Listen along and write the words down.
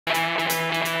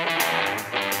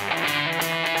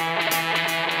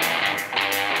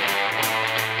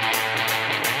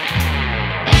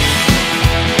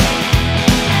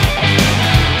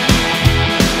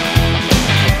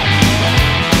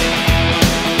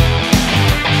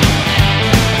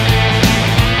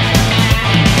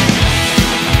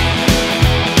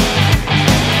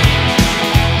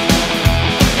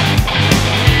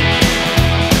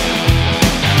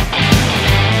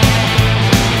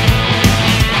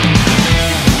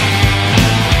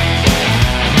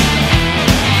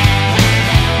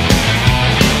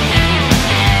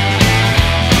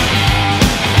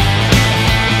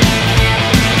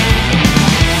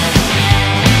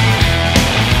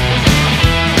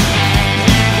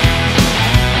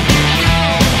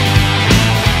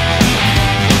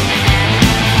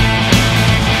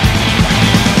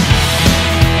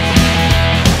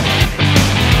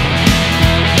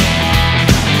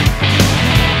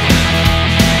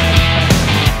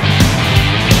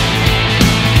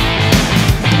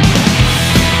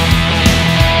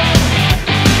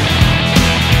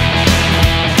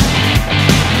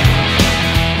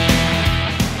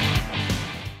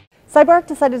CyberArk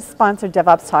decided to sponsor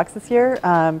DevOps Talks this year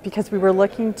because we were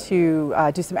looking to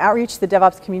do some outreach to the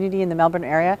DevOps community in the Melbourne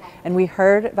area, and we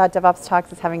heard about DevOps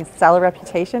Talks as having a stellar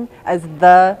reputation as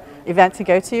the event to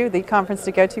go to, the conference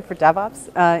to go to for DevOps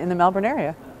in the Melbourne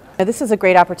area. Now, this is a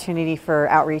great opportunity for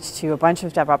outreach to a bunch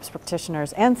of DevOps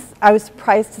practitioners, and I was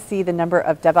surprised to see the number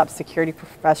of DevOps security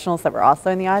professionals that were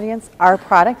also in the audience. Our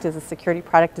product is a security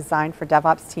product designed for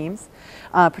DevOps teams,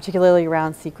 particularly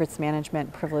around secrets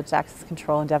management, privileged access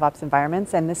control in DevOps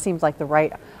environments, and this seems like the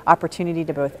right opportunity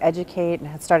to both educate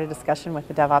and start a discussion with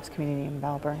the DevOps community in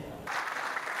Melbourne.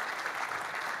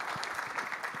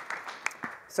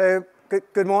 So,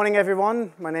 good morning,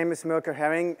 everyone. My name is Mirco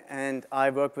Hering, and I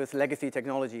work with legacy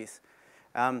technologies.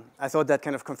 I thought that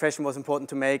kind of confession was important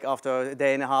to make after a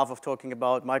day and a half of talking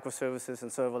about microservices and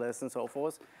serverless and so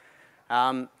forth.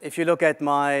 If you look at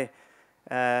my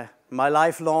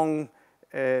lifelong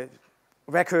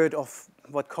record of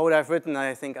what code I've written,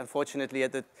 I think, unfortunately,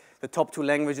 at the top two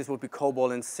languages would be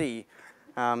COBOL and C.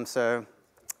 I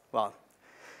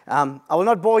will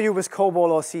not bore you with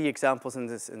COBOL or C examples in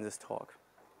this talk.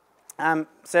 I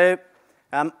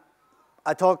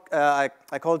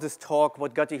call this talk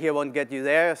 "What Got You Here Won't Get You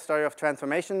There," a story of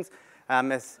transformations.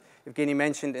 As Evgeny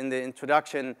mentioned in the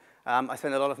introduction, I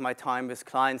spend a lot of my time with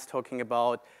clients talking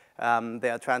about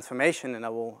their transformation, and I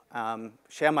will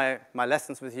share my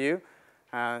lessons with you.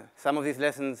 Some of these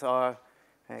lessons are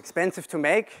expensive to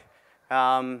make,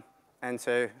 and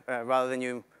so rather than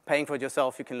you paying for it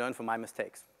yourself, you can learn from my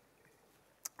mistakes.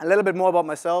 A little bit more about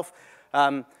myself.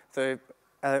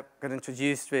 I got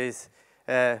introduced with,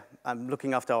 I'm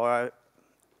looking after our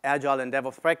Agile and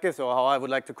DevOps practice, or how I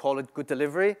would like to call it, good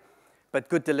delivery. But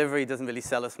good delivery doesn't really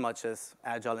sell as much as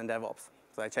Agile and DevOps,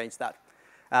 so I changed that.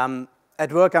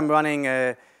 At work, I'm running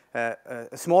a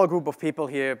small group of people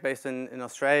here based in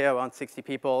Australia, around 60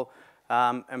 people,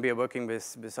 and we are working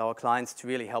with our clients to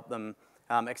really help them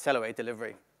accelerate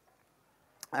delivery.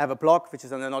 I have a blog, which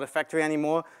is under Not a Factory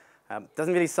anymore.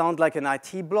 Doesn't really sound like an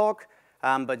IT blog,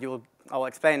 but I'll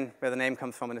explain where the name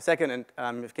comes from in a second, and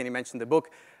Evgeny mentioned the book.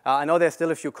 I know there's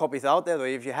still a few copies out there, though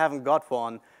if you haven't got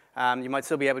one, you might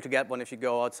still be able to get one if you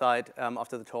go outside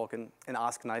after the talk and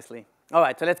ask nicely. All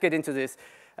right, so let's get into this.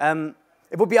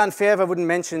 It would be unfair if I wouldn't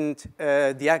mention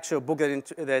the actual book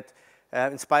that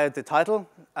inspired the title,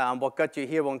 What Got You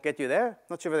Here Won't Get You There.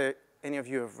 Not sure whether any of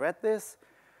you have read this.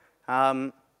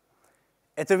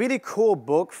 It's a really cool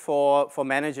book for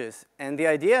managers, and the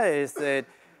idea is that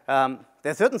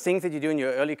there are certain things that you do in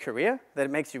your early career that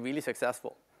makes you really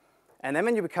successful. And then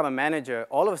when you become a manager,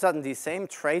 all of a sudden these same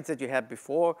traits that you had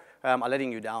before are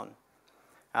letting you down.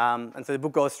 And so the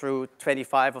book goes through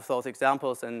 25 of those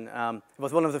examples, and it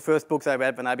was one of the first books I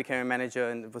read when I became a manager,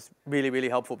 and it was really, really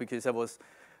helpful because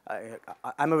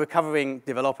I'm a recovering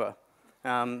developer.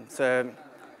 And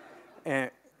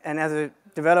as a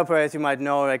developer, as you might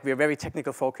know, we're very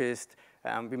technical focused.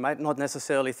 We might not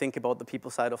necessarily think about the people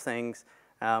side of things.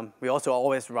 We also are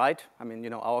always right. I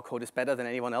mean, our code is better than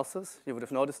anyone else's. You would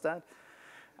have noticed that.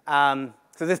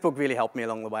 So this book really helped me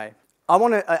along the way.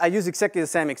 I use exactly the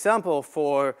same example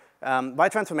for why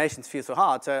transformations feel so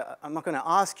hard. So I'm not going to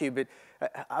ask you, but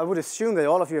I would assume that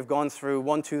all of you have gone through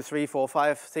 1, 2, 3, 4,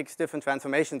 5, 6 different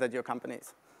transformations at your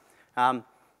companies.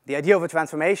 The idea of a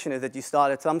transformation is that you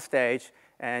start at some stage,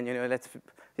 and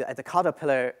at the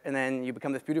caterpillar, and then you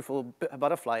become this beautiful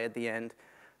butterfly at the end.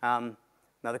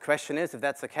 Now the question is, if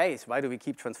that's the case, why do we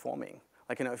keep transforming?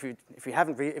 If we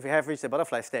have reached the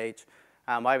butterfly stage,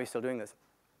 why are we still doing this?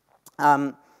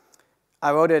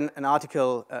 I wrote an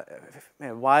article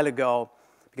a while ago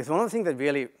because one of the things that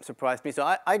really surprised me.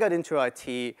 So I got into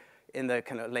IT in the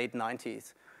kind of late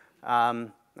 90s.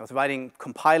 I was writing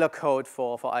compiler code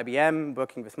for IBM,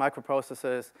 working with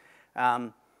microprocessors,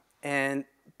 and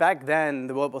back then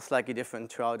the world was slightly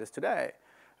different to how it is today,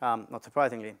 not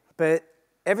surprisingly. But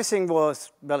everything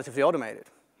was relatively automated,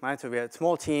 right? So we had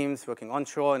small teams working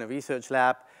onshore in a research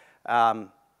lab.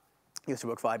 Used to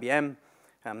work for IBM,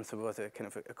 so it was a kind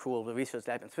of a cool research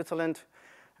lab in Switzerland,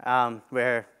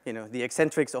 where the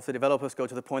eccentrics of the developers go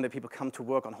to the point that people come to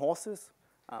work on horses.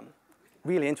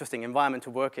 Really interesting environment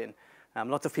to work in.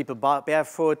 Lots of people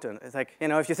barefoot, and it's like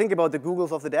if you think about the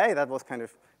Googles of the day, that was kind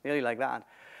of nearly like that.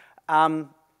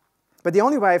 But the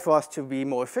only way for us to be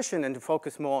more efficient and to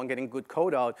focus more on getting good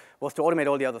code out was to automate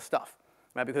all the other stuff,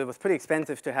 right? Because it was pretty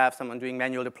expensive to have someone doing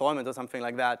manual deployment or something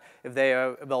like that if they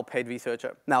are a well-paid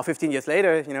researcher. Now, 15 years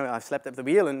later, I've slept at the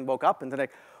wheel and woke up and they're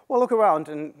like, well, look around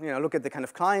and look at the kind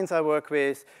of clients I work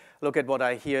with, look at what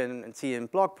I hear and see in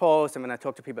blog posts, and when I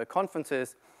talk to people at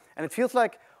conferences, and it feels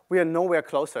like we are nowhere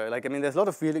closer. There's a lot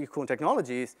of really cool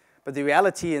technologies, But the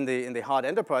reality in the hard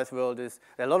enterprise world is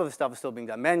that a lot of the stuff is still being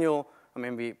done manual. I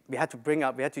mean, we had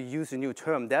to use a new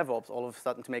term, DevOps, all of a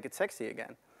sudden to make it sexy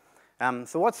again.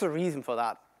 So what's the reason for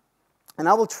that? And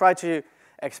I will try to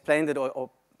explain that or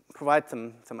provide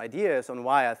some ideas on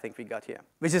why I think we got here,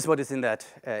 which is what is in that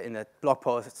blog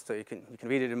post, so you can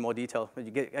read it in more detail, but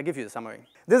I give you the summary.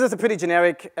 This is a pretty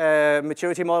generic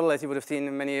maturity model, as you would have seen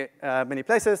in many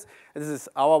places. This is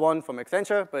our one from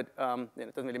Accenture, but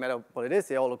it doesn't really matter what it is.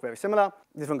 They all look very similar.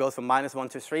 This one goes from -1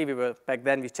 to 3. Back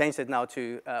then, we changed it now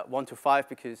to 1 to 5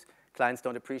 because clients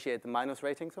don't appreciate the minus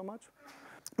rating so much.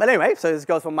 But anyway, so this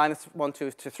goes from -1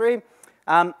 to 3.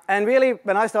 And really,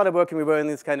 when I started working, we were in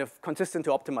this kind of consistent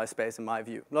to optimize space, in my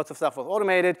view. Lots of stuff was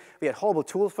automated. We had horrible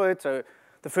tools for it. So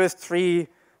the first 3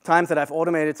 times that I've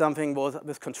automated something was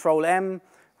with Control-M,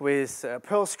 with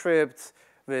Perl scripts,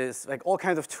 with like all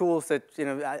kinds of tools that,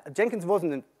 Jenkins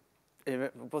wasn't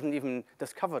even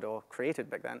discovered or created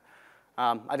back then.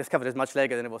 I discovered it much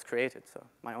later than it was created, so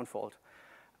my own fault.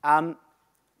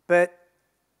 But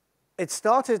it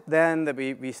started then that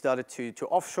we started to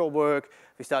offshore work.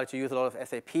 We started to use a lot of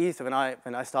SAP. So when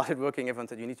I started working, everyone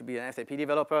said, you need to be an SAP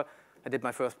developer. I did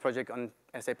my first project on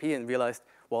SAP and realized,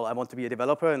 well, I want to be a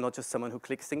developer and not just someone who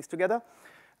clicks things together.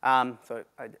 So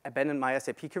I abandoned my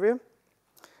SAP career.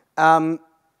 And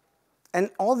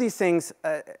all these things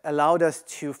allowed us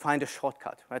to find a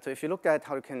shortcut, right? So if you look at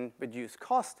how you can reduce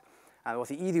cost, it was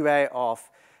the easy way of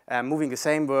moving the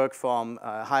same work from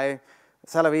a high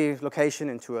salary location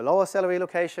into a lower salary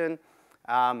location.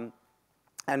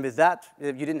 And with that,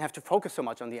 you didn't have to focus so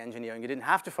much on the engineering. You didn't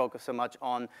have to focus so much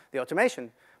on the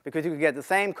automation because you could get the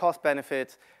same cost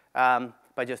benefit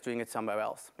by just doing it somewhere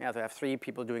else. You have to have 3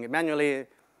 people doing it manually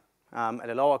at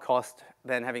a lower cost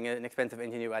than having an expensive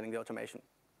engineer writing the automation.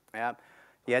 Yeah.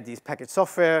 You had these packaged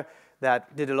software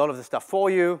that did a lot of the stuff for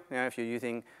you. If you're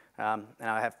using, and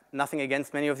I have nothing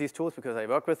against many of these tools because I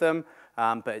work with them,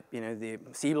 but the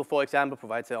Siebel, for example,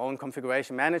 provides their own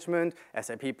configuration management.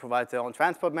 SAP provides their own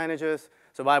transport managers.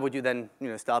 So why would you then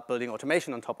start building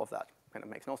automation on top of that? Kind of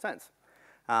makes no sense.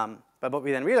 But what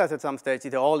we then realized at some stage,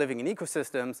 they're all living in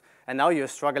ecosystems, and now you're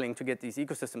struggling to get these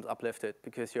ecosystems uplifted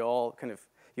because you're all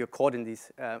you're caught in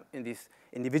these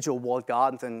individual walled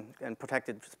gardens and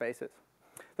protected spaces.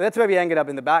 So that's where we ended up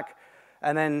in the back.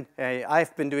 And then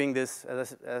I've been doing this,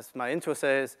 as my intro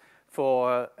says,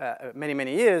 for many,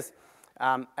 many years.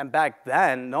 And back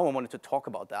then, no one wanted to talk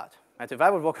about that. And so if I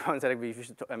would walk around and say,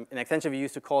 in Accenture, we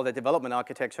used to call that development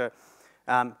architecture.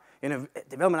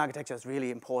 Development architecture is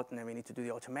really important, and we need to do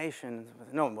the automation.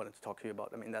 No one wanted to talk to you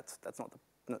about. I mean, that's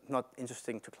not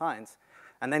interesting to clients.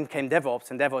 And then came DevOps,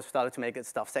 and DevOps started to make its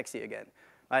stuff sexy again.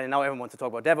 Right? And now everyone wants to talk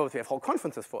about DevOps. We have whole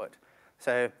conferences for it.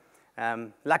 So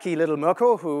lucky little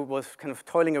Mirco, who was kind of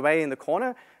toiling away in the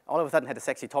corner, all of a sudden had a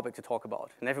sexy topic to talk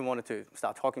about. And everyone wanted to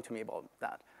start talking to me about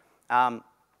that. And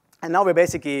now we're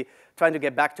basically trying to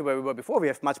get back to where we were before. We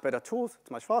have much better tools.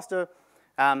 It's much faster.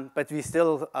 But we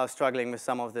still are struggling with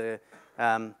some of the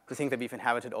things that we've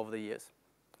inherited over the years.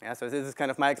 Yeah, so this is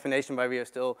kind of my explanation why we are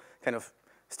still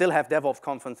have DevOps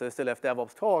conferences, still have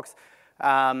DevOps talks,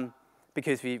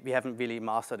 because we haven't really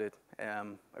mastered it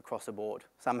across the board.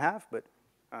 Some have, but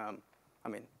I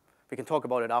mean, we can talk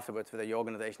about it afterwards whether your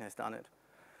organization has done it.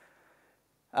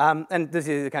 And this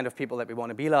is the kind of people that we want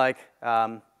to be like.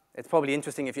 It's probably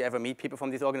interesting if you ever meet people from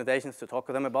these organizations to talk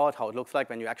to them about how it looks like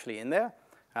when you're actually in there.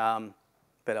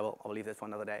 But I will leave this for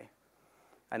another day.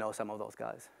 I know some of those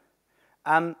guys.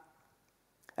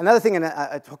 Another thing, and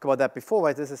I talked about that before,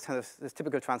 right? This is kind of this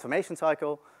typical transformation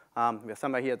cycle. We are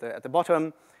somewhere here at the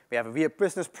bottom. We have a real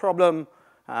business problem.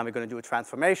 We're going to do a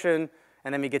transformation.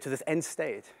 And then we get to this end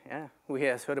state. Yeah? Who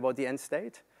here has heard about the end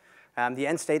state? The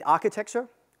end state architecture.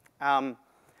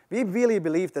 We really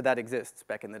believed that exists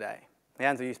back in the day.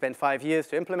 Yeah? And so you spend 5 years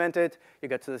to implement it. You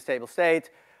get to the stable state.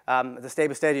 The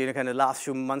stable state, you kind of last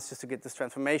few months just to get this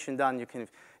transformation done. You can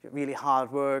really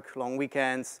hard work, long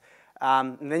weekends,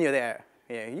 and then you're there.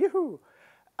 Yeah, yoo-hoo.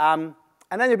 And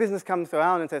then your business comes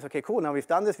around and says, okay, cool, now we've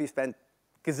done this. We've spent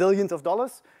gazillions of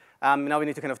dollars. Now we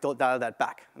need to kind of dial that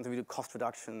back. And so we do cost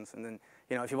reductions. And then,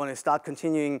 if you want to start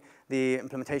continuing the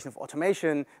implementation of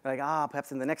automation, like,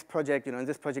 perhaps in the next project, in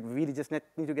this project, we really just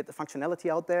need to get the functionality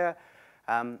out there.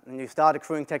 And you start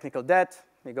accruing technical debt.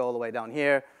 You go all the way down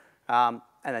here. And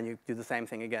then you do the same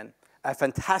thing again. A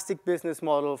fantastic business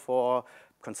model for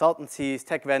consultancies,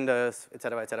 tech vendors, et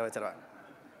cetera, et cetera, et cetera.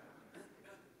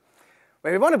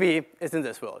 Where we want to be is in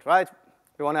this world, right?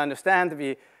 We want to understand that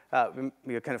we are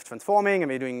kind of transforming,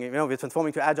 and we're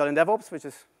transforming to Agile and DevOps, which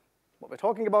is what we're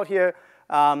talking about here.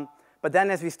 But then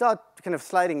as we start kind of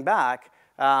sliding back,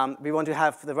 we want to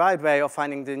have the right way of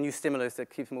finding the new stimulus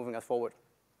that keeps moving us forward.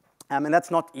 And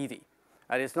that's not easy.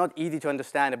 Right? It's not easy to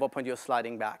understand at what point you're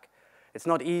sliding back. It's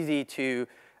not easy to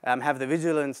have the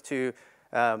vigilance to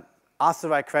ask the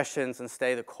right questions and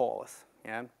stay the course.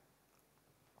 Yeah?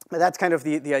 But that's kind of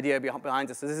the idea behind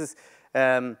this. So this is,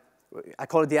 I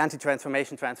call it the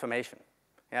anti-transformation transformation.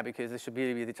 Yeah, because this should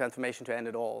really be the transformation to end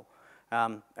it all.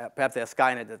 Perhaps there's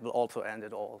Skynet that will also end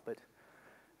it all, but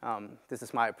this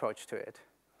is my approach to it.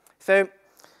 So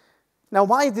now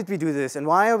why did we do this, and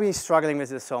why are we struggling with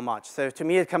this so much? So to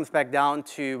me, it comes back down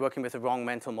to working with the wrong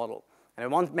mental model.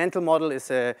 And a mental model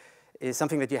is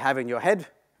something that you have in your head,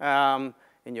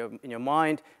 in your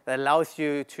mind, that allows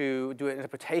you to do an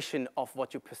interpretation of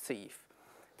what you perceive.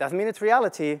 Doesn't mean it's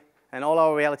reality, and all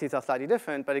our realities are slightly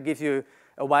different, but it gives you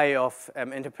a way of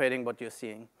interpreting what you're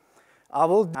seeing.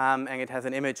 And it has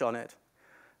an image on it.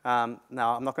 Now,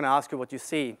 I'm not going to ask you what you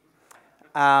see,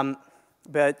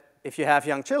 but if you have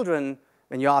young children,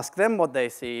 when you ask them what they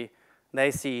see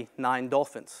 9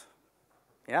 dolphins,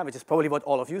 yeah, which is probably what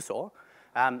all of you saw.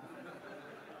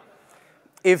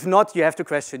 If not, you have to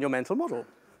question your mental model.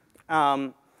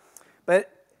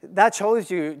 But that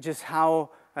shows you just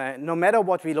how, no matter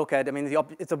what we look at, I mean,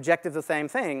 it's objective the same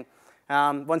thing.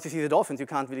 Once you see the dolphins, you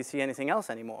can't really see anything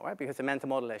else anymore, right? Because the mental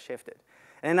model has shifted.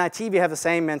 And in IT, we have the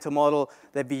same mental model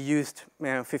that we used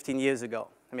 15 years ago.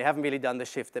 And we haven't really done the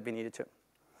shift that we needed to.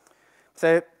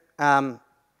 So I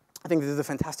think this is a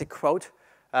fantastic quote.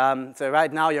 So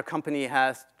right now, your company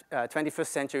has 21st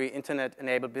century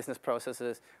internet-enabled business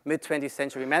processes, mid-20th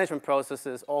century management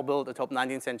processes, all built atop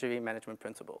 19th century management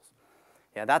principles.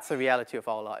 Yeah, that's the reality of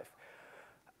our life.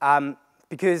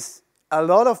 Because a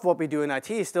lot of what we do in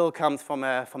IT still comes from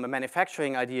a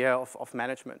manufacturing idea of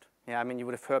management. Yeah, I mean, you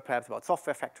would have heard perhaps about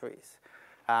software factories,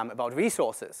 about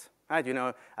resources. Right? You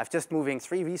know, I'm just moving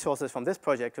 3 resources from this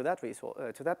project to that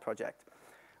project.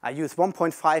 I use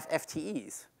 1.5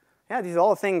 FTEs. Yeah, these are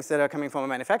all things that are coming from a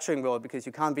manufacturing world because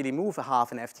you can't really move a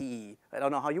half an FTE. I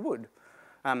don't know how you would.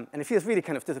 And it feels really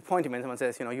kind of disappointing when someone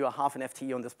says, you know, you are half an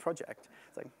FTE on this project.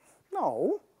 It's like,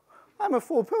 no, I'm a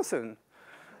full person.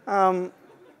 But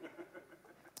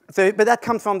that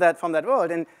comes from that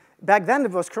world. And back then,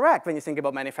 it was correct when you think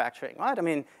about manufacturing, right? I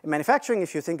mean, in manufacturing,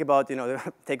 if you think about, you know,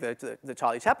 take the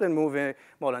Charlie Chaplin movie,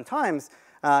 Modern Times,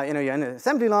 you know, you're in an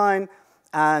assembly line,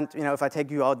 and, you know, if I take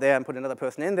you out there and put another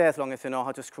person in there, as long as you know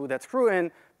how to screw that screw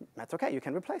in, that's okay, you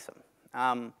can replace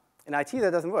them. In IT,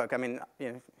 that doesn't work. I mean,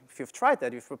 you know, if you've tried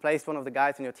that, you've replaced one of the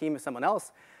guys in your team with someone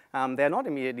else, they're not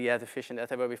immediately as efficient as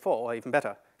they were before, or even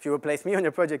better. If you replace me on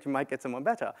your project, you might get someone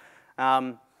better.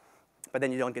 But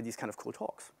then you don't get these kind of cool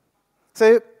talks.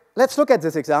 So let's look at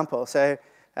this example. So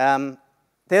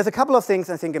there's a couple of things,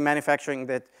 I think, in manufacturing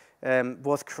that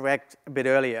was correct a bit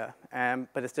earlier,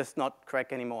 but it's just not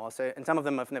correct anymore. So, and some of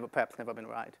them have perhaps never been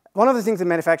right. One of the things in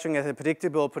manufacturing is a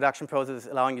predictable production process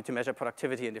allowing you to measure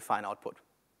productivity and define output.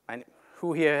 And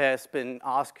who here has been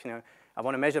asked, you know, I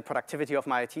want to measure productivity of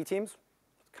my IT teams?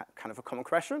 Kind of a common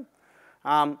question.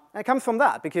 And it comes from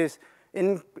that, because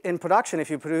in production, if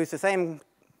you produce the same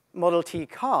Model T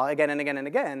car again and again and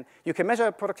again, you can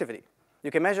measure productivity.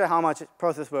 You can measure how much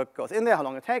process work goes in there, how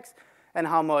long it takes, and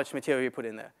how much material you put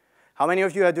in there. How many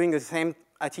of you are doing the same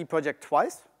IT project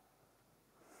twice?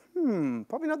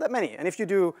 Probably not that many. And if you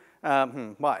do,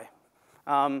 why?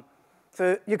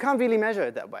 So you can't really measure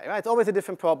it that way, right? It's always a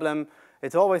different problem.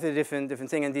 It's always a different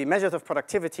thing. And the measures of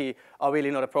productivity are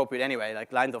really not appropriate anyway,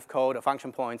 like lines of code or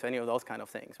function points or any of those kind of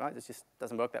things, right? It just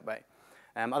doesn't work that way.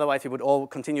 Otherwise, we would all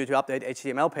continue to update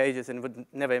HTML pages and would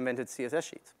never invented CSS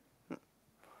sheets.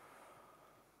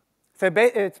 So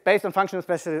it's based on functional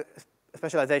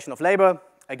specialization of labor.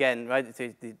 Again, right, it's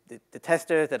the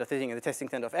testers that are sitting in the testing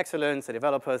center of excellence, the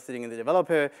developers sitting in the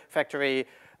developer factory,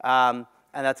 and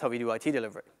that's how we do IT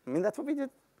delivery. I mean, that's what we did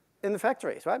in the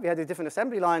factories, right? We had these different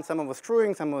assembly lines. Someone was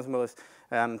screwing, someone was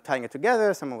tying it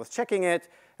together, someone was checking it,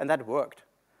 and that worked.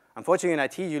 Unfortunately, in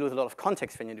IT, you lose a lot of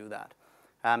context when you do that.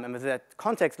 And with that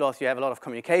context loss, you have a lot of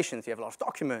communications, you have a lot of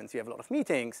documents, you have a lot of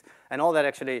meetings, and all that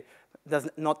actually does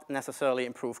not necessarily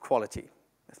improve quality.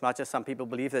 As much as some people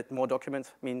believe that more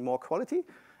documents mean more quality,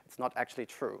 it's not actually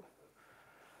true.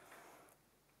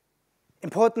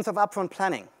 Importance of upfront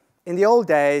planning. In the old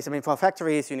days, I mean, for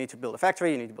factories, you need to build a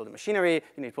factory, you need to build a machinery,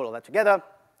 you need to put all that together.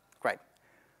 Great.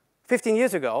 15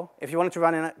 years ago, if you wanted to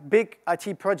run a big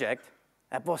IT project,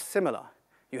 that was similar.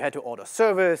 You had to order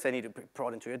servers, they needed to be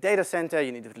brought into your data center,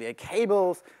 you needed to lay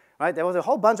cables, right? There was a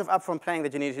whole bunch of upfront planning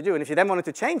that you needed to do. And if you then wanted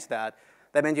to change that,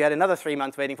 that meant you had another 3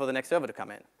 months waiting for the next server to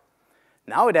come in.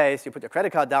 Nowadays, you put your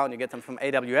credit card down, you get them from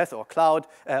AWS or cloud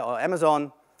or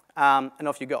Amazon, and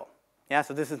off you go. Yeah,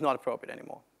 so this is not appropriate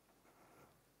anymore.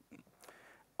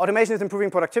 Automation is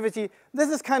improving productivity. This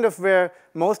is kind of where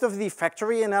most of the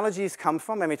factory analogies come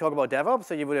from when we talk about DevOps.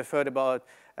 So you would have heard about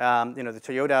the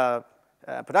Toyota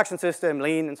production system,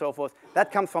 Lean, and so forth.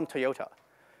 That comes from Toyota.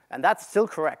 And that's still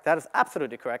correct. That is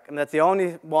absolutely correct. And that's the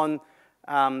only one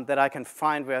that I can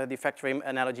find where the factory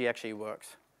analogy actually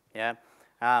works. Yeah.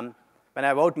 When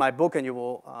I wrote my book, and you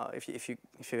will, if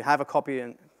you have a copy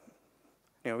and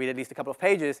read at least a couple of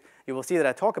pages, you will see that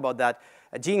I talk about that.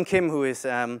 Gene Kim, who is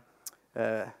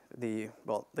the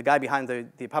guy behind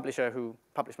the publisher who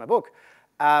published my book,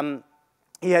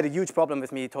 he had a huge problem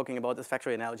with me talking about this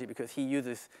factory analogy because he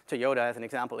uses Toyota as an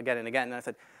example again and again. And I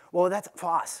said, well, that's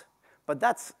for us. But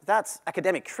that's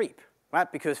academic creep,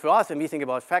 right? Because for us, when we think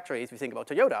about factories, we think about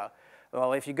Toyota.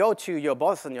 Well, if you go to your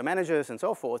boss and your managers and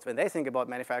so forth, when they think about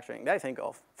manufacturing, they think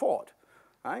of Ford,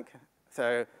 right?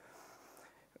 So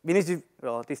we need to,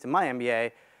 well, at least in my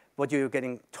MBA, what you're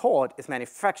getting taught is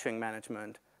manufacturing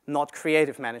management, not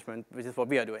creative management, which is what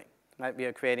we are doing. Right? We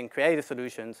are creating creative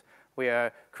solutions. We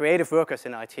are creative workers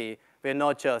in IT. We're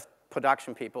not just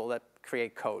production people that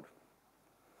create code.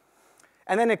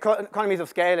 And then economies of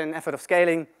scale and effort of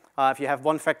scaling. If you have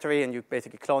one factory and you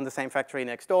basically clone the same factory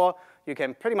next door, you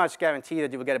can pretty much guarantee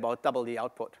that you will get about double the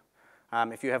output.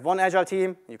 If you have one Agile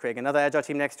team, you create another Agile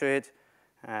team next to it,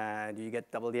 do you get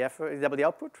double the effort, double the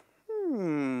output?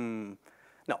 No,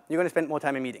 you're going to spend more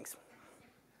time in meetings.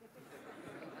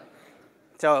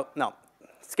 So no,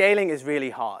 scaling is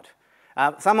really hard.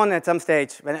 Someone at some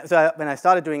stage, when I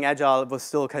started doing Agile, was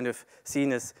still kind of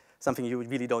seen as something you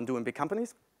really don't do in big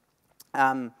companies.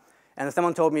 And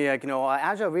someone told me, like,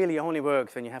 Agile really only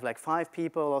works when you have like 5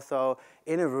 people or so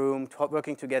in a room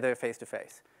working together face to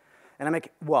face. And I'm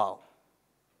like, well,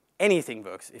 anything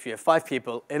works if you have 5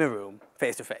 people in a room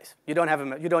face to face. You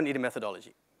don't need a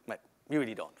methodology. Like, you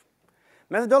really don't.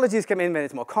 Methodologies come in when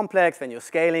it's more complex, when you're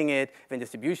scaling it, when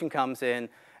distribution comes in.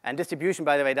 And distribution,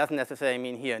 by the way, doesn't necessarily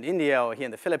mean here in India or here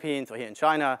in the Philippines or here in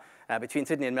China. Between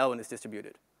Sydney and Melbourne is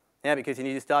distributed. Yeah, because you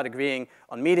need to start agreeing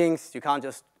on meetings. You can't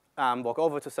just walk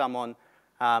over to someone.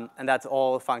 And that's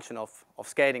all a function of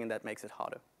scaling, and that makes it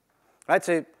harder. Right?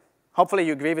 So hopefully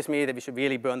you agree with me that we should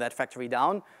really burn that factory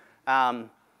down and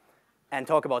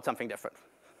talk about something different.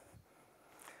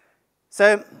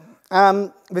 So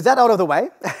with that out of the way,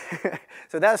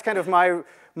 so that's kind of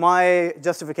my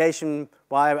justification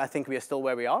why I think we are still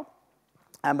where we are.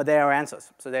 But there are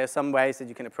answers. So there are some ways that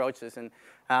you can approach this. And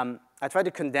I try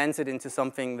to condense it into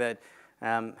something that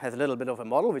has a little bit of a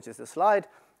model, which is the slide,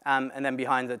 and then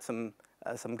behind it some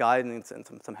guidance and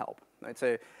some help. Right?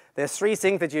 So there's 3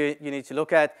 things that you need to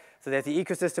look at. So there's the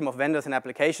ecosystem of vendors and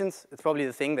applications. It's probably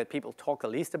the thing that people talk the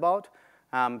least about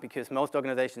because most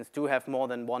organizations do have more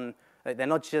than one. They're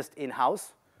not just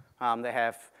in-house. They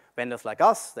have vendors like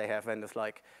us. They have vendors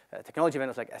like technology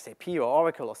vendors like SAP or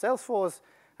Oracle or Salesforce.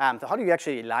 So how do you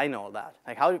actually align all that?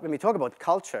 Like when we talk about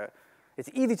culture, it's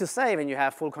easy to say when you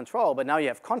have full control, but now you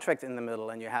have contracts in the middle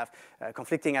and you have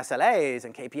conflicting SLAs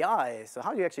and KPIs. So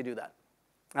how do you actually do that?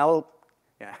 I'm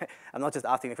not just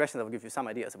asking the questions. I will give you some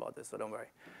ideas about this, so don't worry.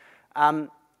 Then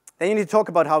you need to talk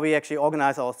about how we actually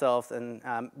organize ourselves and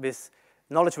with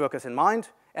knowledge workers in mind.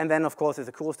 And then, of course, there's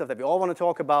the cool stuff that we all want to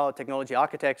talk about, technology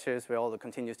architectures, where all the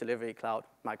continuous delivery, cloud,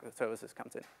 microservices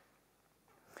comes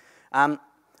in.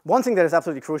 One thing that is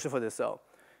absolutely crucial for this, though,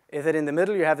 is that in the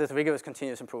middle you have this rigorous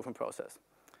continuous improvement process.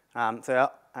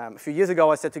 A few years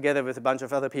ago, I sat together with a bunch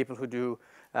of other people who do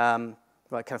kind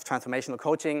of transformational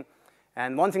coaching.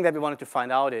 And one thing that we wanted to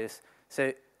find out is,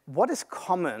 so what is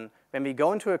common when we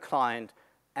go into a client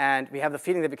and we have the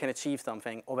feeling that we can achieve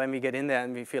something, or when we get in there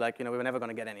and we feel like we were never going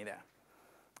to get any there.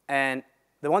 And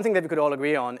the one thing that we could all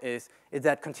agree on is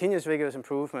that continuous rigorous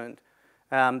improvement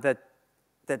that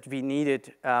we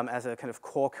needed as a kind of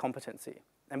core competency.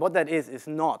 And what that is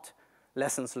not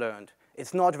lessons learned.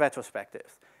 It's not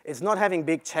retrospective. It's not having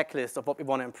big checklists of what we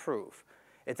want to improve.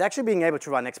 It's actually being able to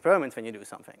run experiments when you do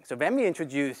something. So when we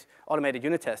introduce automated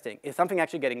unit testing, is something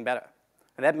actually getting better?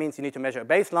 And that means you need to measure a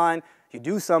baseline, you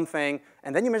do something,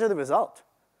 and then you measure the result.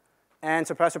 And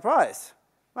surprise, surprise,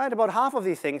 right? About half of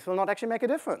these things will not actually make a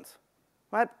difference,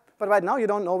 right? But right now, you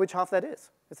don't know which half that is.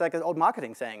 It's like an old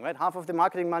marketing saying, right? Half of the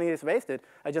marketing money is wasted.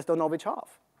 I just don't know which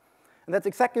half. And that's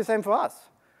exactly the same for us.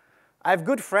 I have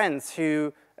good friends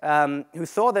who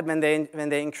saw that when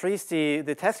they increased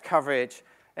the test coverage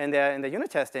in their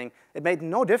unit testing, it made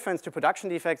no difference to production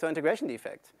defects or integration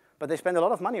defects. But they spend a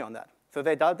lot of money on that. So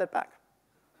they dialed that back.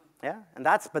 Yeah?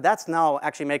 But that's now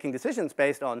actually making decisions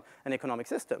based on an economic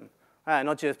system.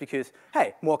 Not just because,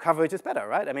 hey, more coverage is better,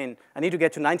 right? I mean, I need to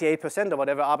get to 98% or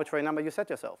whatever arbitrary number you set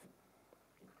yourself.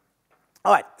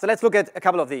 All right, so let's look at a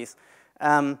couple of these.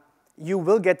 You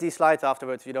will get these slides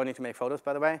afterwards. You don't need to make photos,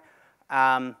 by the way.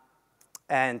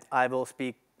 And I will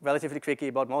speak relatively quickly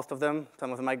about most of them.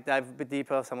 Some of them might dive a bit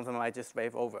deeper. Some of them I might just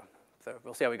wave over. So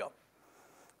we'll see how we go.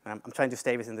 I'm trying to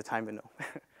stay within the time window.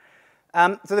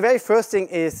 So the very first thing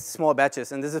is small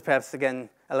batches. And this is perhaps, again,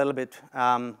 a little bit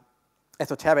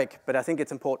esoteric, but I think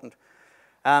it's important.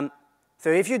 So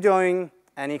if you're doing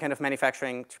any kind of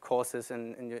manufacturing courses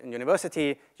in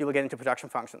university, you will get into production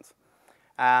functions.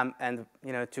 And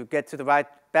to get to the right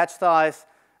batch size,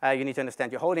 you need to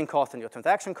understand your holding cost and your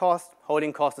transaction cost.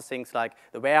 Holding cost is things like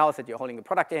the warehouse that you're holding the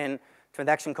product in.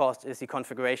 Transaction cost is the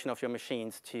configuration of your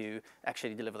machines to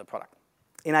actually deliver the product.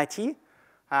 In IT,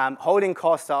 holding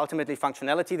costs are ultimately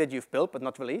functionality that you've built but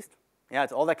not released. Yeah,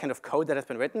 it's all that kind of code that has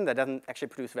been written that doesn't actually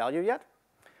produce value yet.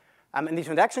 And the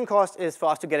transaction cost is for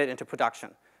us to get it into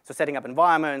production. So setting up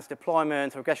environments,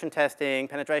 deployments, regression testing,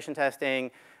 penetration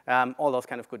testing, all those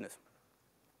kind of goodness.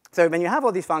 So when you have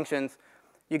all these functions,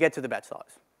 you get to the batch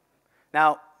size.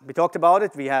 Now, we talked about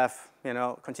it. We have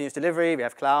continuous delivery. We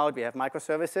have cloud. We have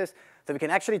microservices. So we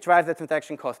can actually drive the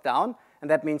transaction cost down. And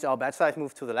that means our batch size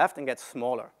moves to the left and gets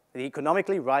smaller. The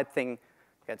economically right thing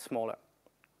gets smaller.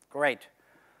 Great.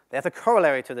 There's a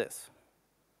corollary to this.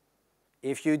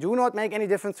 If you do not make any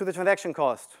difference to the transaction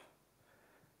cost,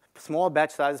 small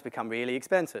batch sizes become really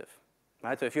expensive.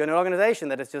 Right? So if you're in an organization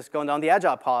that has just gone down the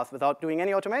Agile path without doing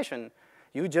any automation,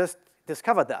 you just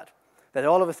discovered that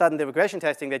all of a sudden the regression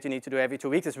testing that you need to do every 2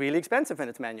 weeks is really expensive and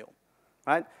it's manual.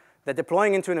 Right? That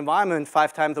deploying into an environment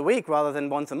 5 times a week rather than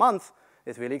once a month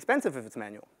is really expensive if it's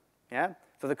manual. Yeah?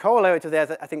 So the corollary to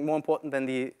that is, I think, more important than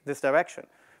this direction,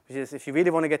 which is if you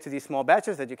really want to get to these small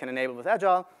batches that you can enable with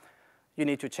Agile, you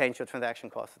need to change your transaction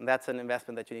costs. And that's an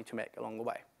investment that you need to make along the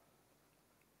way.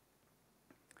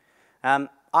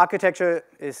 Architecture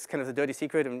is kind of the dirty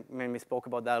secret, and we spoke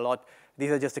about that a lot.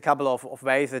 These are just a couple of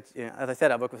ways that, as I said,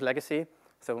 I work with legacy.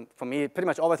 So for me, it pretty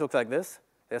much always looks like this.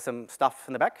 There's some stuff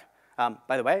in the back.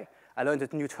 By the way, I learned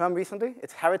a new term recently.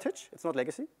 It's heritage. It's not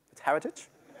legacy. It's heritage.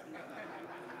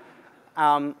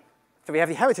 So we have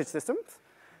the heritage systems,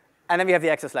 and then we have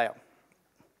the access layer,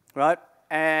 right?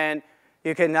 And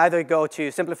you can either go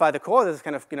to simplify the core. This is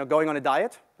kind of going on a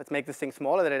diet. Let's make this thing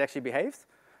smaller that it actually behaves.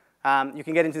 You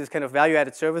can get into this kind of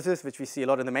value-added services, which we see a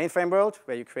lot in the mainframe world,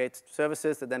 where you create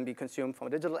services that then be consumed from a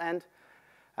digital end.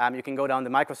 You can go down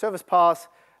the microservice path,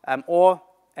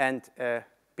 and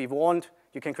be warned,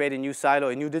 you can create a new silo,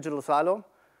 a new digital silo,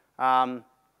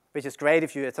 which is great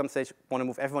if you at some stage want to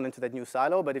move everyone into that new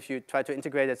silo. But if you try to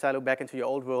integrate that silo back into your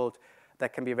old world,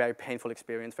 that can be a very painful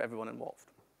experience for everyone involved.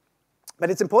 But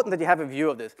it's important that you have a view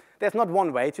of this. There's not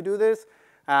one way to do this.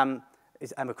 I'm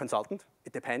a consultant.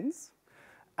 It depends.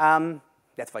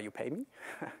 That's why you pay me.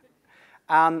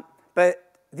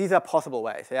 But these are possible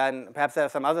ways. Yeah? And perhaps there are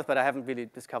some others, but I haven't really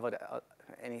discovered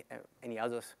any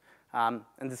others.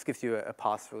 And this gives you a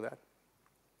path through that.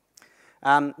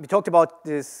 We talked about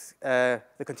this, the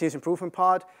continuous improvement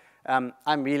part.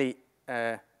 I'm really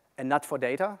a nut for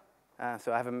data.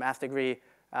 So I have a master's degree.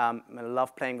 I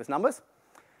love playing with numbers.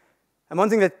 And one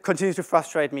thing that continues to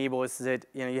frustrate me was that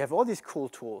you have all these cool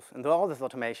tools and all this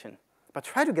automation, but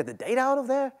try to get the data out of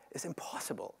there is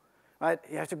impossible. Right?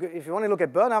 You have to, if you want to look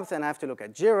at burn-ups, then I have to look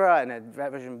at Jira and at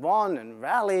version 1 and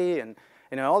Rally, and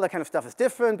all that kind of stuff is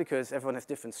different because everyone has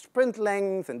different sprint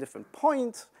lengths and different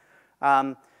points.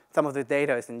 Some of the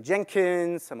data is in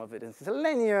Jenkins, some of it is in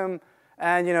Selenium,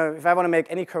 and if I want to make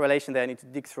any correlation there, I need to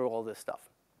dig through all this stuff.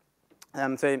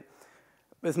 So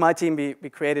with my team, we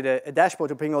created a dashboard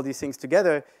to bring all these things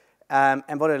together,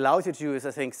 and what it allows you to do is,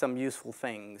 I think, some useful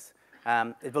things.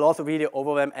 It will also really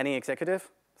overwhelm any executive.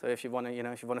 So if you want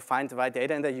to find the right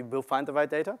data in there, you will find the right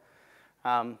data.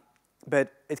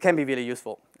 But it can be really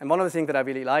useful. And one of the things that I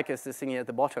really like is this thing here at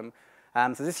the bottom.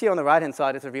 So this here on the right-hand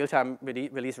side is a real-time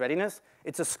release readiness.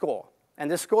 It's a score.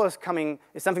 And this score is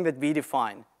something that we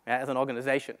define as an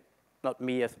organization. Not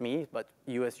me as me, but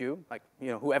you as you, like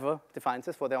whoever defines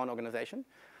this for their own organization.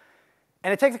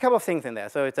 And it takes a couple of things in there.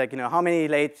 So it's like, how many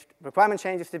late requirement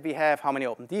changes did we have? How many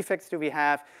open defects do we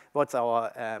have? What's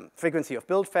our frequency of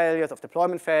build failures, of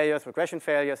deployment failures, regression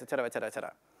failures, et cetera, et cetera, et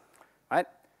cetera. Right?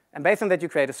 And based on that, you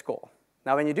create a score.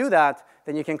 Now, when you do that,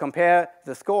 then you can compare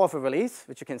the score of a release,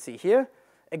 which you can see here,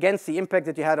 against the impact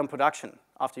that you had on production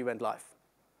after you went live.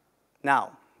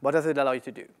 Now, what does it allow you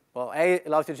to do? Well, A, it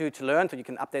allows you to learn so you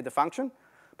can update the function.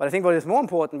 But I think what is more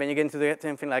important when you get into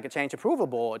something like a change approval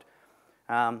board,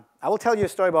 I will tell you a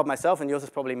story about myself, and yours is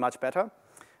probably much better.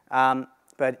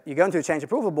 But you go into a change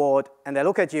approval board, and they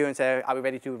look at you and say, are we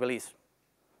ready to release?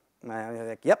 And you're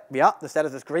like, yep, we are. The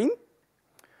status is green.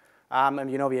 And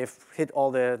we have hit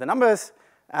all the numbers.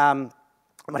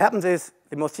 What happens is,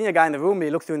 the most senior guy in the room, he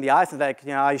looks you in the eyes and is like,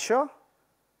 are you sure?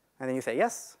 And then you say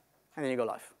yes, and then you go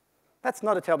live. That's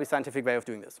not a terribly scientific way of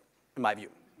doing this, in my view.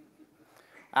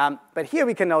 But here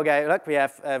we can now go, look, we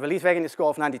have a release readiness score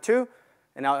of 92.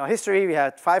 In our history, we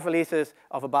had 5 releases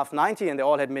of above 90, and they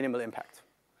all had minimal impact,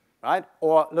 right?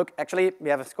 Or look, actually, we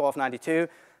have a score of 92,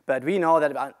 but we know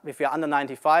that if we are under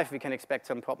 95, we can expect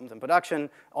some problems in production.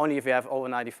 Only if we have over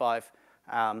 95,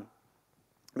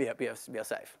 we are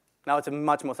safe. Now it's a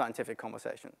much more scientific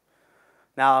conversation.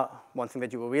 Now, one thing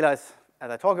that you will realize as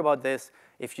I talk about this,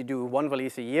 if you do 1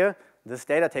 release a year, this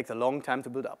data takes a long time to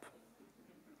build up.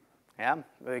 Yeah?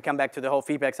 We come back to the whole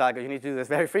feedback cycle. You need to do this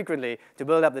very frequently to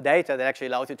build up the data that actually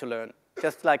allows you to learn,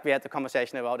 just like we had the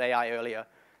conversation about AI earlier.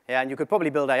 Yeah, and you could probably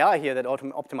build AI here that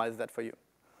optimizes that for you.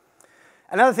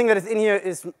 Another thing that is in here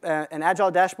is an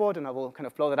Agile dashboard, and I will kind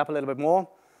of blow that up a little bit more.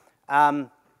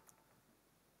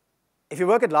 If you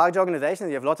work at large organizations,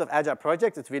 you have lots of Agile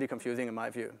projects, it's really confusing in my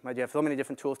view. Right? You have so many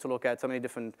different tools to look at, so many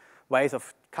different ways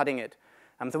of cutting it.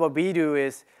 So what we do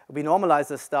is we normalize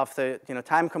this stuff, so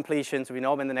time completion, so we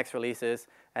know when the next release is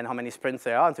and how many sprints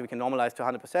there are, and so we can normalize to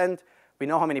 100%. We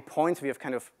know how many points we have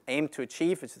kind of aimed to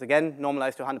achieve, which is again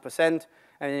normalized to 100%, and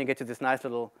then you get to this nice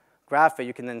little graph where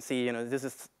you can then see, this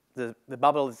is the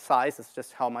bubble size is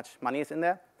just how much money is in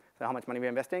there, so how much money we're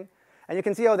investing. And you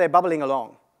can see how they're bubbling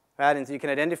along. Right? And so you can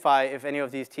identify if any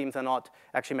of these teams are not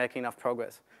actually making enough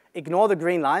progress. Ignore the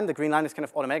green line. The green line is kind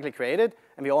of automatically created,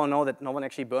 and we all know that no one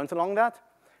actually burns along that.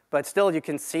 But still, you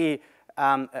can see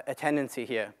a tendency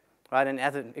here. Right? And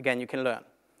again, you can learn.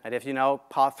 And if you now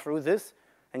pass through this,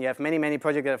 and you have many, many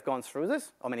projects that have gone through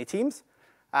this, or many teams,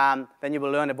 then you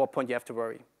will learn at what point you have to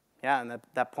worry. Yeah? And at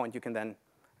that point, you can then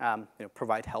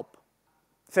provide help.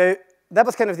 So that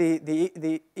was kind of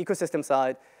the ecosystem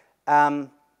side.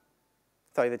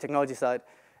 Sorry, the technology side.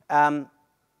 On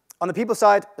the people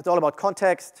side, it's all about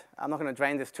context. I'm not going to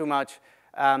drain this too much.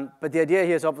 But the idea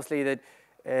here is obviously that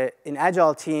in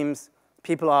Agile teams,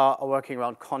 people are working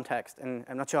around context. And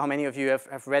I'm not sure how many of you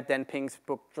have read Dan Pink's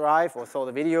book Drive or saw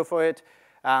the video for it.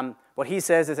 What he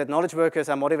says is that knowledge workers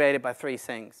are motivated by 3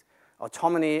 things: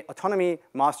 autonomy,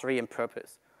 mastery, and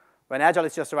purpose. When Agile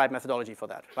is just the right methodology for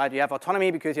that. Right? You have autonomy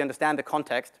because you understand the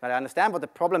context. Right? I understand what the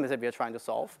problem is that we are trying to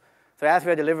solve. So as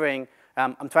we are delivering,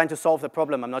 I'm trying to solve the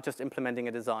problem. I'm not just implementing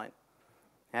a design.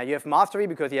 You have mastery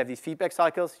because you have these feedback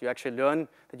cycles. You actually learn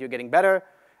that you're getting better.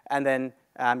 And then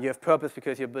you have purpose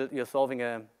because you're solving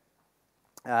a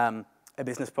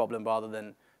business problem rather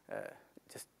than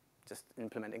just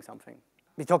implementing something.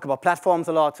 We talk about platforms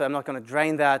a lot, so I'm not going to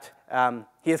drain that.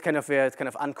 Here's kind of where it's kind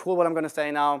of uncool what I'm going to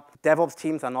say now. DevOps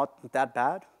teams are not that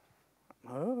bad.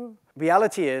 Oh.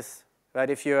 Reality is, right,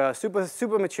 if you're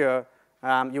super mature,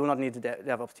 you will not need a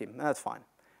DevOps team. That's fine.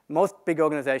 Most big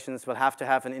organizations will have to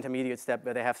have an intermediate step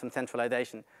where they have some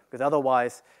centralization, because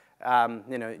otherwise,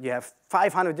 you have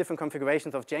 500 different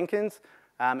configurations of Jenkins,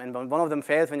 and when one of them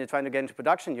fails when you're trying to get into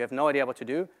production, you have no idea what to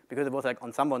do, because it was like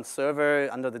on someone's server,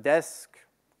 under the desk.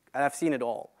 I've seen it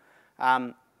all.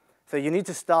 So you need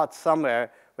to start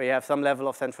somewhere where you have some level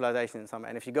of centralization somewhere.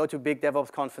 And if you go to big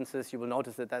DevOps conferences, you will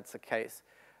notice that that's the case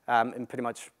in pretty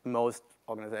much most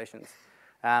organizations.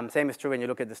 Same is true when you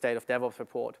look at the State of DevOps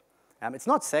report. It's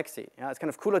not sexy. It's kind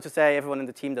of cooler to say everyone in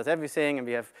the team does everything, and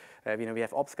we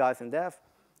have ops guys in dev.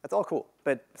 That's all cool.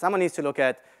 But someone needs to look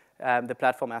at the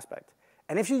platform aspect.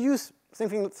 And if you use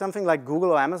something like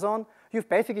Google or Amazon, you've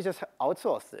basically just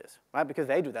outsourced this, right? Because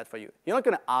they do that for you. You're not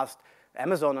going to ask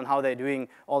Amazon on how they're doing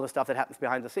all the stuff that happens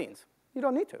behind the scenes. You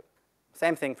don't need to.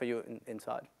 Same thing for you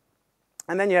inside.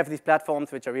 And then you have these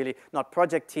platforms which are really not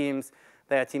project teams.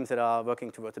 They are teams that are working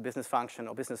towards a business function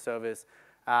or business service,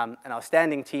 and are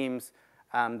standing teams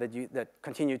that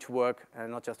continue to work,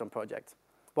 not just on projects.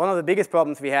 One of the biggest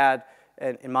problems we had,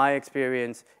 in my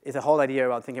experience, is the whole idea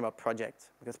around thinking about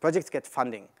projects, because projects get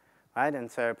funding, right?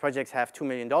 And so projects have $2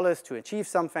 million to achieve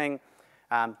something,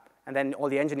 and then all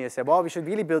the engineers say, well, we should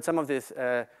really build some of this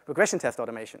regression test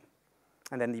automation.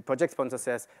 And then the project sponsor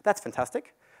says, that's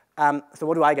fantastic. So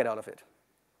what do I get out of it?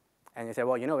 And you say,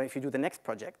 well, if you do the next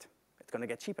project, it's going to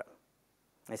get cheaper.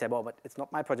 And they say, well, but it's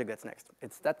not my project that's next.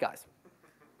 It's that guy's.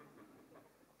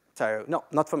 So no,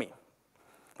 not for me.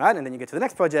 Right? And then you get to the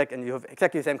next project, and you have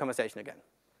exactly the same conversation again.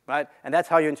 Right? And that's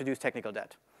how you introduce technical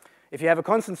debt. If you have a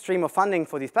constant stream of funding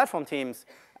for these platform teams,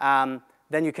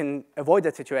 then you can avoid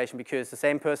that situation, because the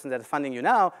same person that is funding you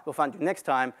now will fund you next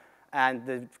time, and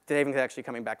the savings are actually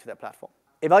coming back to that platform.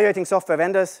 Evaluating software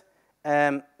vendors.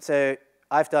 So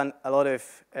I've done a lot of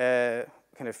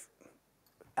kind of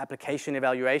application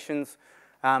evaluations.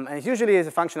 And it usually is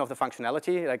a function of the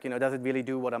functionality. Like, does it really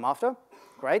do what I'm after?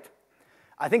 Great.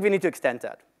 I think we need to extend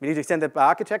that. We need to extend that by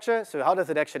architecture. So how does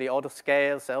it actually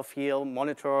auto-scale, self-heal,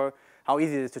 monitor? How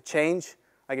easy it is to change?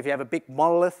 Like if you have a big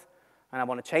monolith and I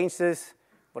want to change this,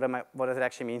 what does it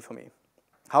actually mean for me?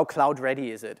 How cloud ready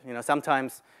is it? You know,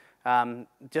 sometimes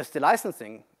just the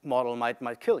licensing model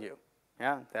might kill you.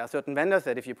 Yeah? There are certain vendors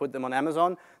that if you put them on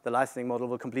Amazon, the licensing model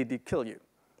will completely kill you.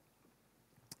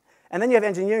 And then you have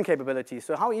engineering capabilities.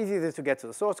 So how easy is it to get to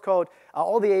the source code? Are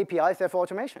all the APIs there for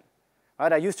automation?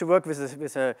 Right? I used to work with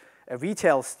a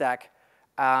retail stack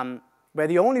where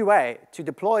the only way to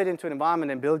deploy it into an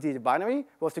environment and build the binary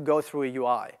was to go through a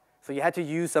UI. So you had to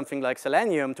use something like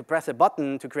Selenium to press a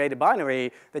button to create a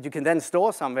binary that you can then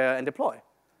store somewhere and deploy.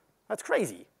 That's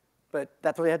crazy, but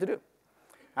that's what you had to do.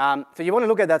 So you want to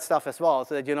look at that stuff as well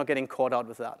so that you're not getting caught out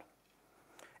with that.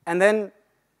 And then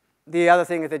the other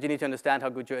thing is that you need to understand how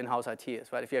good your in-house IT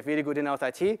is. Right? If you have really good in-house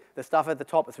IT, the stuff at the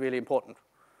top is really important.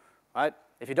 Right?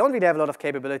 If you don't really have a lot of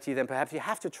capability, then perhaps you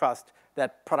have to trust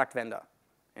that product vendor.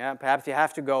 Yeah? Perhaps you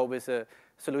have to go with a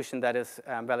solution that is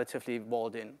relatively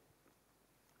walled in.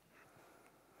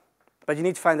 But you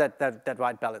need to find that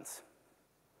right balance.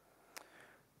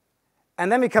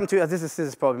 And then we come to, this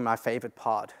is probably my favorite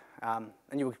part, and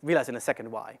you will realize in a second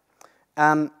why.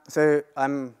 So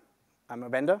I'm a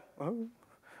vendor.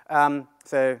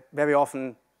 So very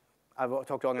often I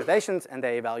talk to organizations and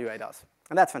they evaluate us.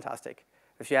 And that's fantastic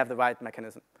if you have the right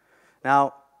mechanism.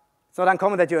 Now, it's not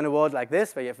uncommon that you're in a world like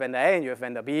this where you have vendor A and you have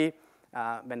vendor B.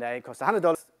 Vendor A costs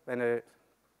 $100, vendor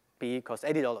B costs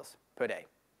 $80 per day.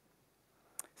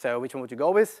 So which one would you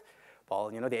go with?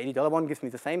 Well, you know, the $80 one gives me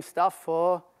the same stuff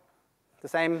for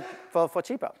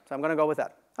cheaper. So I'm going to go with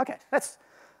that. OK, let's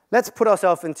put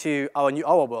ourselves into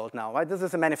our world now. Right? This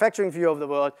is a manufacturing view of the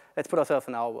world. Let's put ourselves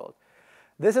in our world.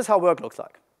 This is how work looks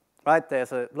like. Right?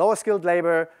 There's a lower skilled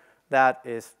labor that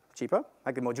is cheaper,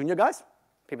 like the more junior guys,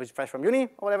 people fresh from uni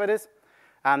or whatever it is.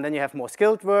 Then you have more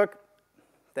skilled work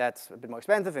that's a bit more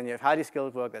expensive, and you have highly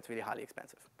skilled work that's really highly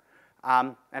expensive.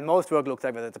 And most work looks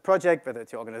like, whether it's a project, whether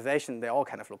it's your organization, they all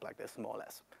kind of look like this, more or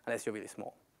less, unless you're really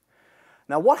small.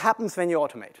 Now, what happens when you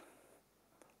automate?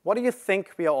 What do you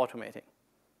think we are automating?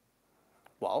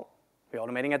 Well, we're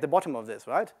automating at the bottom of this,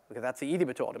 right? Because that's the easy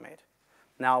bit to automate.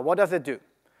 Now, what does it do?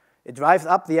 It drives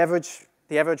up the average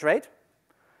rate,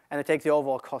 and it takes the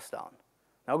overall cost down.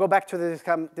 Now, go back to the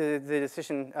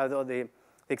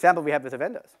example we had with the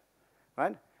vendors,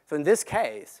 right? So in this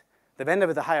case, the vendor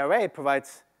with the higher rate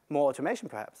provides more automation,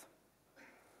 perhaps.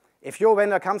 If your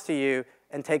vendor comes to you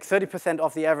and takes 30%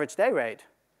 off the average day rate,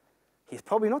 he's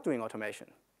probably not doing automation.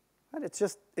 Right?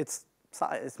 It's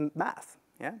math,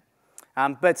 yeah?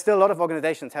 But still, a lot of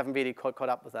organizations haven't really caught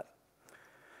up with that.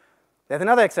 There's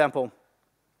another example,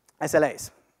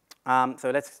 SLAs. So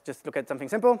let's just look at something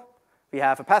simple. We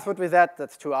have a password with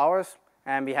that's 2 hours,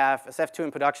 and we have a SEF2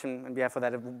 in production, and we have for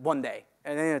that 1 day.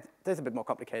 And then it's a bit more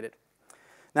complicated.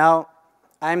 Now,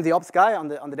 I'm the ops guy on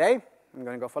the day. I'm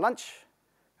going to go for lunch.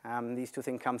 These two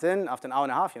things comes in after an hour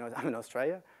and a half. You know, I'm in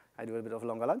Australia. I do a bit of a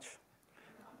longer lunch.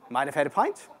 Might have had a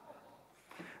pint.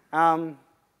 Come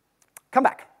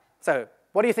back. So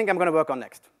what do you think I'm going to work on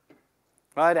next?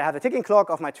 Right, I have the ticking clock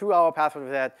of my 2-hour password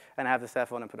with that, and I have the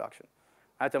SEF1 in production.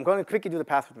 Right, so I'm going to quickly do the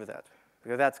password with that,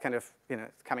 because that's kind of, you know,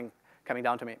 it's coming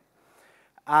down to me.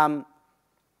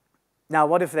 Now,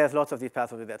 what if there's lots of these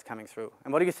passwords that's coming through?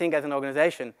 And what do you think, as an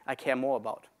organization, I care more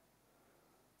about?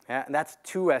 Yeah, and that's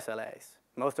 2 SLAs.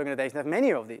 Most organizations have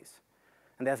many of these.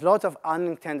 And there's lots of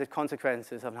unintended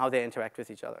consequences of how they interact with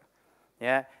each other.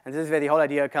 Yeah? And this is where the whole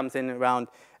idea comes in around,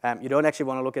 you don't actually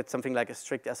want to look at something like a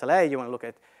strict SLA. You want to look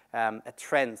at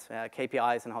trends,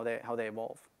 KPIs, and how they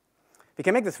evolve. We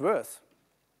can make this worse.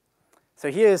 So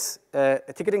here's a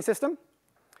ticketing system.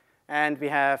 And we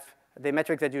have the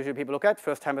metrics that usually people look at,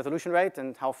 first-time resolution rate,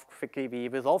 and how quickly we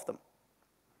resolve them.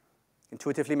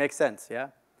 Intuitively makes sense, yeah?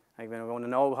 Like we want to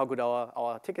know how good our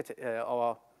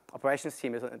operations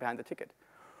team is behind the ticket.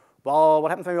 Well, what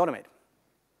happens when we automate?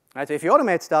 Right, so if you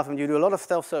automate stuff and you do a lot of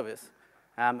self-service,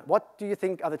 what do you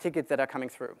think are the tickets that are coming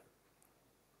through?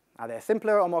 Are they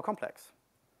simpler or more complex?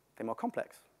 They're more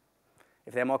complex.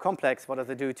 If they're more complex, what does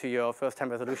it do to your first-time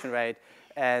resolution rate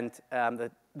and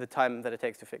the time that it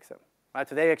takes to fix them? Right,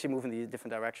 so they actually move in the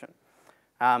different direction.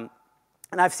 And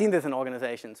I've seen this in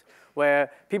organizations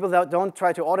where people that don't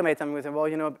try to automate them with, well,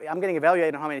 you know, I'm getting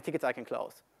evaluated on how many tickets I can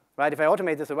close. Right? If I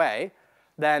automate this away,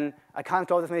 then I can't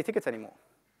close as many tickets anymore.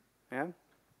 Yeah?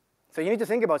 So you need to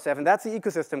think about stuff, and that's the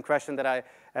ecosystem question that I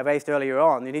raised earlier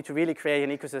on. You need to really create an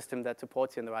ecosystem that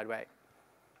supports you in the right way.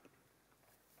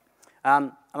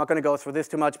 I'm not going to go through this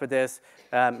too much, but there's,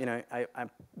 you know, I'm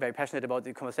very passionate about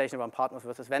the conversation around partners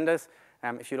versus vendors.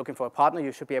 If you're looking for a partner,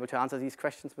 you should be able to answer these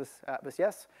questions with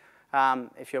yes.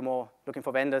 If you're more looking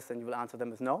for vendors, then you will answer them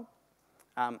with no.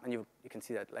 And you can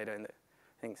see that later in the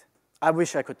things. I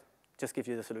wish I could just give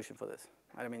you the solution for this.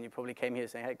 I mean, you probably came here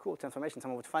saying, hey, cool, transformation.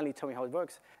 Someone would finally tell me how it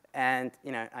works. And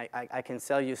I can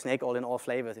sell you snake oil in all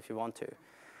flavors if you want to.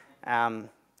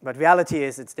 But reality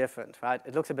is it's different, right?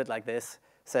 It looks a bit like this.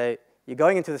 So you're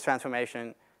going into this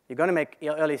transformation. You're going to make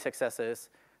early successes.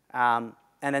 And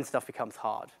then stuff becomes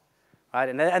hard, right?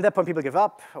 And at that point, people give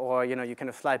up. Or you kind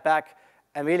of slide back.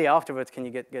 And really, afterwards, can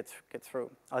you get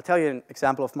through? I'll tell you an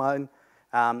example of mine.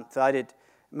 So I did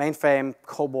mainframe,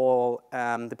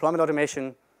 COBOL, deployment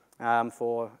automation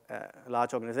for a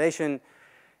large organization.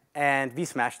 And we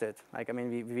smashed it.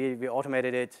 We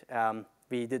automated it.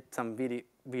 We did some really,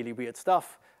 really weird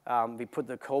stuff. We put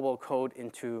the COBOL code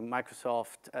into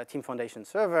Microsoft Team Foundation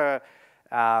Server.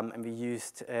 And we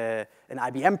used an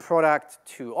IBM product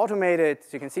to automate it. So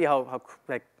you can see how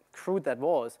crude that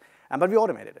was. But we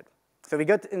automated it. So we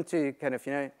got into kind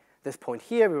of, this point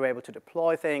here. We were able to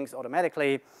deploy things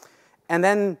automatically. And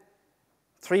then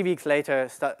 3 weeks later,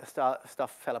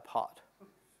 stuff fell apart.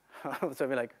 So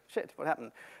we're like, shit, what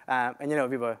happened? And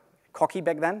we were cocky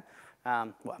back then.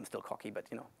 Well, I'm still cocky, but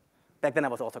back then I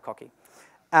was also cocky.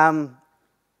 So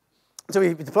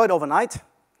we deployed overnight,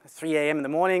 3 a.m. in the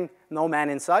morning, no man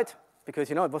in sight,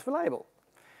 because it was reliable.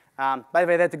 By the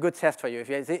way, that's a good test for you.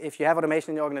 If you have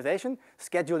automation in your organization,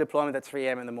 schedule deployment at 3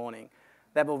 a.m. in the morning.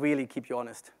 That will really keep you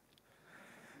honest.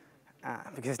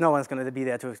 Because no one's going to be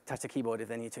there to touch the keyboard if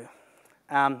they need to.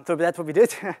 So that's what we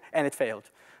did, and it failed.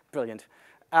 Brilliant.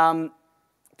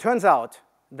 Turns out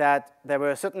that there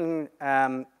were certain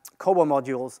COBOL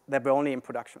modules that were only in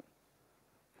production.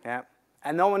 Yeah?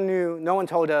 And no one knew, no one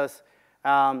told us.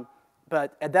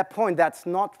 But at that point, that's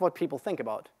not what people think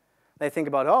about. They think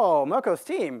about, oh, Mirco's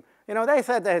team, they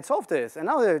said they had solved this. And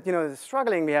now they're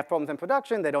struggling. We have problems in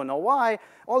production. They don't know why.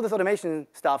 All this automation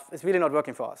stuff is really not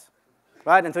working for us.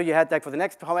 Right? And so you had, for the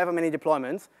next however many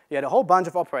deployments, you had a whole bunch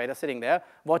of operators sitting there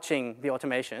watching the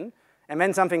automation. And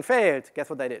when something failed, guess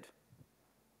what they did?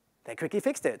 They quickly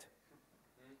fixed it.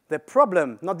 The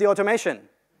problem, not the automation.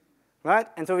 Right?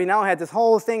 And so we now had this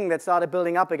whole thing that started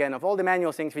building up again of all the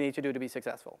manual things we need to do to be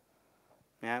successful.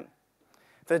 Yeah?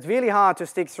 So it's really hard to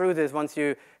stick through this once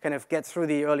you kind of get through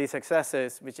the early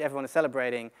successes, which everyone is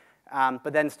celebrating.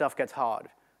 But then stuff gets hard.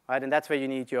 Right? And that's where you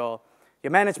need your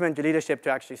management, your leadership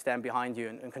to actually stand behind you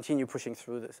and continue pushing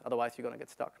through this. Otherwise, you're going to get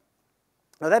stuck.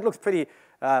 Now, that looks pretty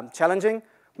challenging.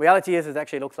 Reality is it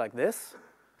actually looks like this.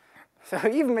 So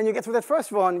even when you get through that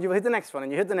first one, you hit the next one,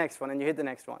 and you hit the next one, and you hit the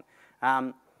next one.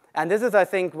 And this is, I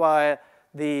think, why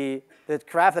the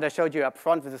graph that I showed you up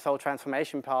front with this whole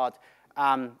transformation part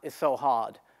is so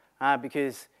hard.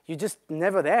 Because you're just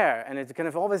never there, and it's kind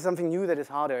of always something new that is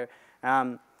harder.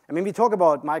 We talk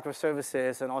about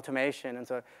microservices and automation, and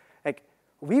so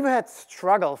we've had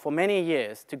struggle for many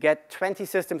years to get 20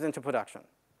 systems into production.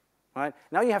 Right?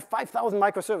 Now you have 5,000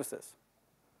 microservices.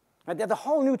 Right? There's a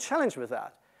whole new challenge with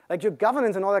that. Your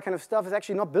governance and all that kind of stuff is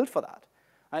actually not built for that.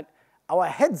 Right? Our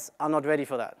heads are not ready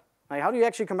for that. How do you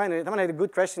actually combine it? Someone had a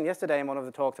good question yesterday in one of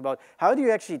the talks about how do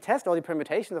you actually test all the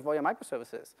permutations of all your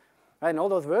microservices, right? And all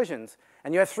those versions.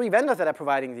 And you have 3 vendors that are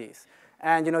providing these.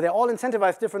 And they're all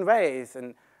incentivized different ways.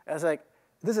 And it's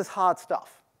this is hard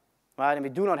stuff. Right? And we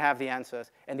do not have the answers.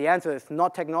 And the answer is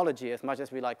not technology as much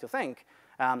as we like to think.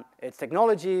 It's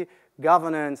technology,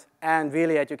 governance, and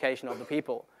really education of the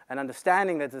people. And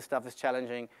understanding that this stuff is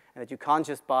challenging and that you can't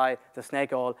just buy the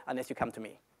snake oil unless you come to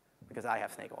me, because I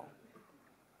have snake oil.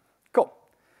 Cool.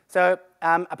 So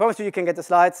I promise you can get the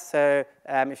slides. So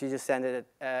if you just send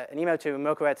an email to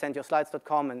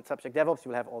mirco@sendyourslides.com and subject DevOps, you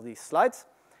will have all these slides.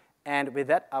 And with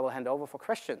that, I will hand over for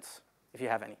questions, if you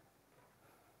have any.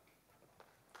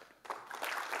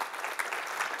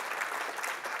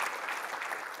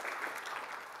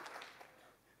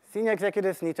 Senior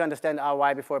executives need to understand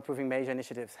ROI before approving major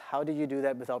initiatives. How do you do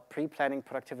that without pre-planning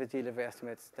productivity delivery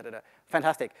estimates?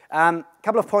 Fantastic.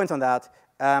 Couple of points on that.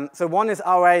 So one is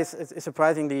ROI is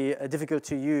surprisingly difficult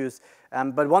to use.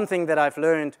 But one thing that I've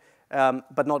learned,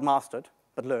 but not mastered,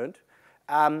 but learned,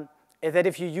 is that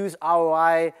if you use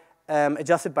ROI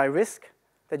adjusted by risk,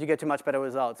 that you get to much better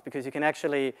results, because you can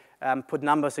actually put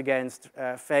numbers against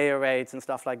failure rates and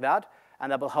stuff like that, and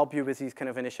that will help you with these kind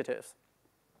of initiatives.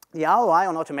 The ROI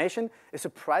on automation is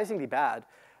surprisingly bad,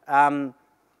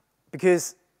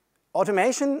 because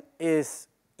automation is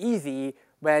easy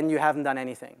when you haven't done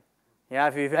anything. Yeah,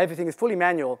 if everything is fully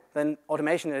manual, then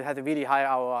automation has a really high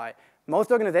ROI.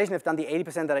 Most organizations have done the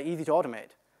 80% that are easy to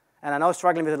automate, and are now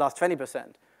struggling with the last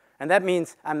 20%. And that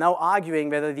means I'm now arguing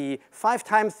whether the 5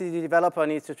 times the developer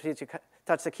needs to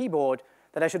touch the keyboard,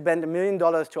 that I should spend $1 million to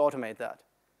automate that.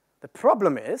 The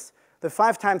problem is, the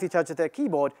 5 times he touches their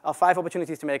keyboard are 5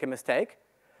 opportunities to make a mistake,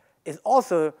 is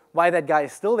also why that guy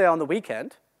is still there on the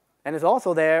weekend, and is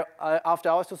also there after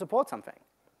hours to support something,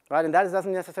 right? And that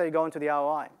doesn't necessarily go into the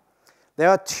ROI. There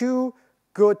are 2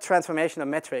 good transformational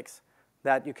metrics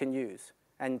that you can use,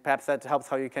 and perhaps that helps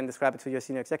how you can describe it to your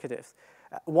senior executives.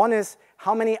 One is,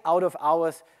 how many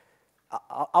out-of-hours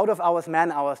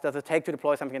man-hours does it take to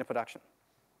deploy something into production?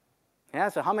 Yeah,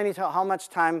 so how much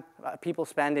time are people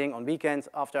spending on weekends,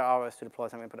 after hours, to deploy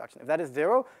something in production? If that is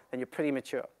 0, then you're pretty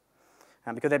mature.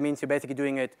 Because that means you're basically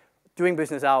doing it during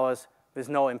business hours with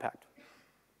no impact.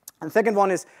 And the second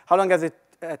one is, how long does it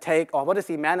take, or what is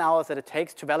the man-hours that it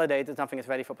takes to validate that something is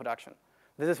ready for production?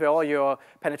 This is where all your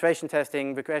penetration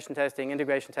testing, regression testing,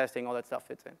 integration testing, all that stuff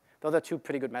fits in. Those are 2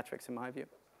 pretty good metrics in my view.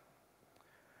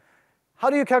 How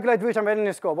do you calculate real-time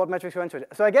readiness score? What metrics go into it?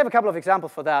 So I gave a couple of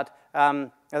examples for that. As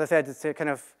I said, it's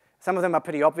kind of, some of them are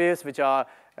pretty obvious, which are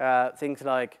things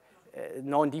like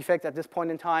known defects at this point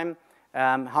in time,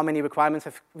 how many requirements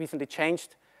have recently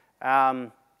changed,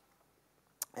 and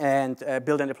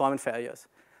build and deployment failures.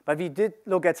 But we did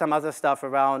look at some other stuff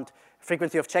around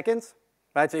frequency of check-ins,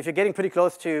 right? So if you're getting pretty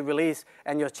close to release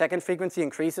and your check-in frequency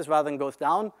increases rather than goes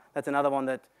down, that's another one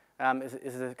that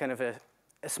is a kind of a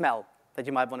smell that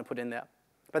you might want to put in there.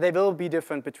 But they will be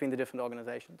different between the different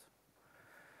organizations.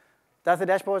 Does the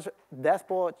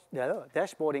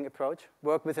dashboarding approach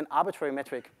work with an arbitrary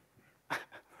metric?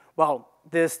 Well,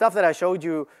 the stuff that I showed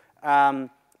you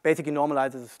basically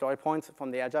normalizes the story points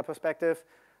from the Agile perspective.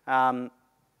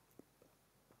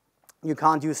 You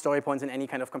can't use story points in any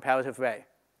kind of comparative way,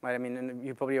 right? I mean, and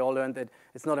you probably all learned that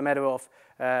it's not a matter of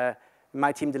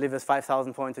my team delivers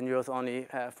 5,000 points and yours only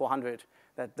 400.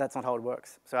 That's not how it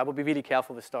works. So I would be really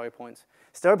careful with story points.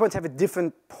 Story points have a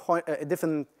different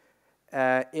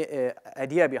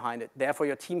idea behind it. They're for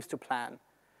your teams to plan.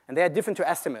 And they are different to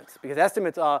estimates, because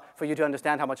estimates are for you to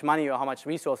understand how much money or how much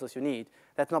resources you need.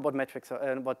 That's not what metrics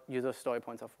are, what user story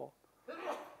points are for.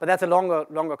 But that's a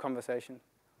longer conversation.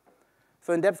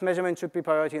 So in-depth measurement should be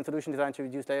priority in solution design to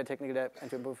reduce data technical debt and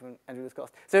to improve and reduce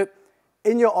cost. So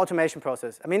in your automation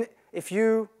process, I mean,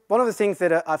 one of the things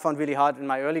that I found really hard in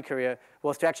my early career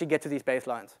was to actually get to these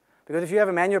baselines. Because if you have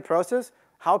a manual process,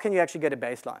 how can you actually get a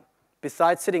baseline?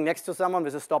 Besides sitting next to someone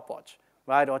with a stopwatch,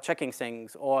 right, or checking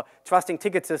things, or trusting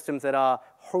ticket systems that are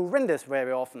horrendous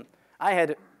very often. I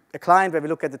had a client where we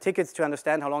looked at the tickets to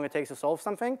understand how long it takes to solve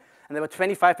something, and there were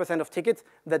 25% of tickets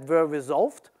that were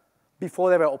resolved before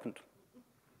they were opened.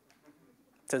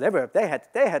 So they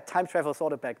had time travel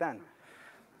sorted back then.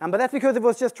 But that's because it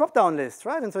was just drop-down lists,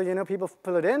 right? And so people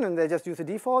fill it in, and they just use the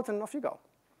defaults, and off you go.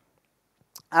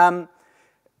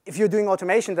 If you're doing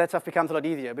automation, that stuff becomes a lot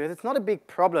easier, because it's not a big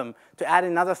problem to add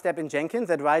another step in Jenkins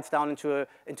that writes down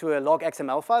into a log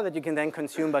XML file that you can then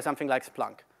consume by something like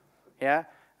Splunk. Yeah?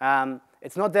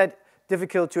 It's not that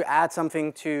difficult to add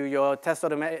something to your test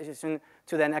automation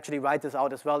to then actually write this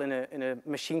out as well in a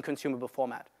machine consumable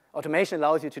format. Automation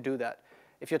allows you to do that.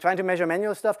 If you're trying to measure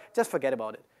manual stuff, just forget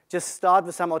about it. Just start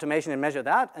with some automation and measure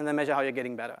that, and then measure how you're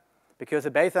getting better. Because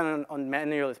the baseline on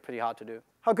manual is pretty hard to do.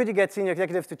 How could you get senior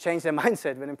executives to change their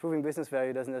mindset when improving business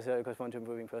value doesn't necessarily correspond to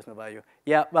improving personal value?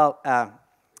 Yeah, well,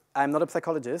 I'm not a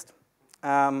psychologist.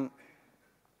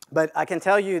 But I can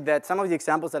tell you that some of the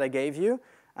examples that I gave you,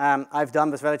 I've done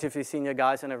with relatively senior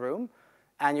guys in a room,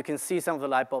 and you can see some of the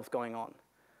light bulbs going on.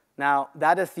 Now,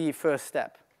 that is the first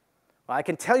step. Well, I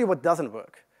can tell you what doesn't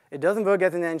work. It doesn't work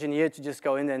as an engineer to just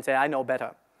go in there and say, I know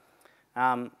better.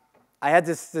 I had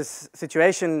this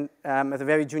situation as a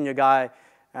very junior guy,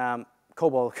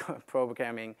 COBOL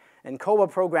programming. In COBOL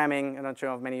programming, I'm not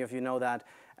sure if many of you know that,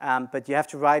 but you have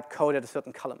to write code at a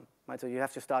certain column. Right? So you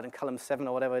have to start in column 7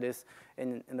 or whatever it is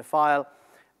in the file.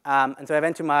 And so I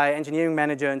went to my engineering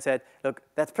manager and said, look,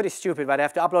 that's pretty stupid, right? I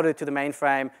have to upload it to the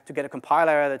mainframe to get a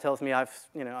compiler error that tells me I've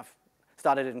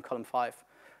started it in column 5.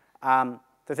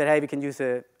 So I said, hey, we can use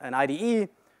an IDE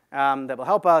that will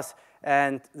help us.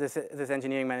 And this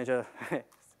engineering manager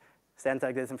stands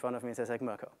like this in front of me and says, like,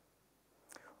 Mirco,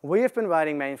 we have been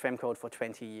writing mainframe code for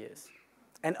 20 years.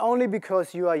 And only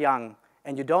because you are young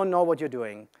and you don't know what you're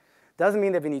doing doesn't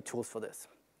mean that we need tools for this.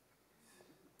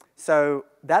 So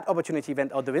that opportunity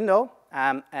went out the window,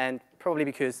 and probably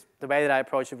because the way that I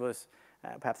approached it was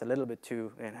perhaps a little bit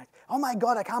too, oh my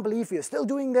God, I can't believe you're still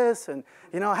doing this, and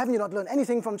haven't you not learned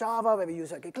anything from Java where we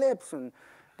use like Eclipse, and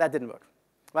that didn't work.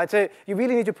 Right? So you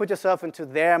really need to put yourself into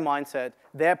their mindset,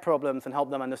 their problems, and help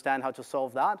them understand how to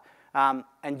solve that,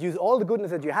 and use all the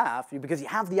goodness that you have, because you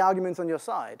have the arguments on your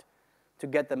side, to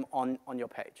get them on your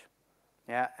page.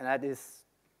 Yeah, and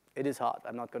it is hard.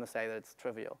 I'm not going to say that it's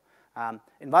trivial.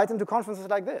 Invite them to conferences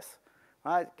like this,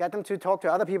 right? Get them to talk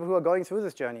to other people who are going through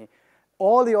this journey.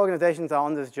 All the organizations are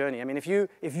on this journey. I mean, if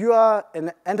you are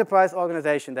an enterprise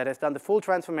organization that has done the full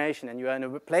transformation and you are in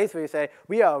a place where you say,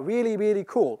 we are really, really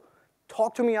cool,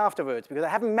 talk to me afterwards because I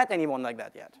haven't met anyone like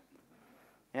that yet.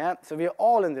 Yeah, so we're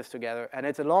all in this together, and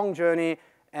it's a long journey,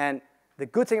 and the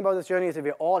good thing about this journey is that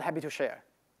we're all happy to share.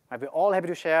 Right? We're all happy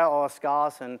to share our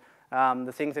scars and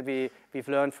the things that we've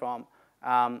learned from,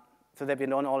 so that we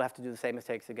don't all have to do the same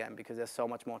mistakes again, because there's so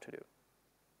much more to do.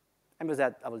 And with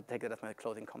that, I will take that as my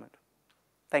closing comment.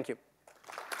 Thank you.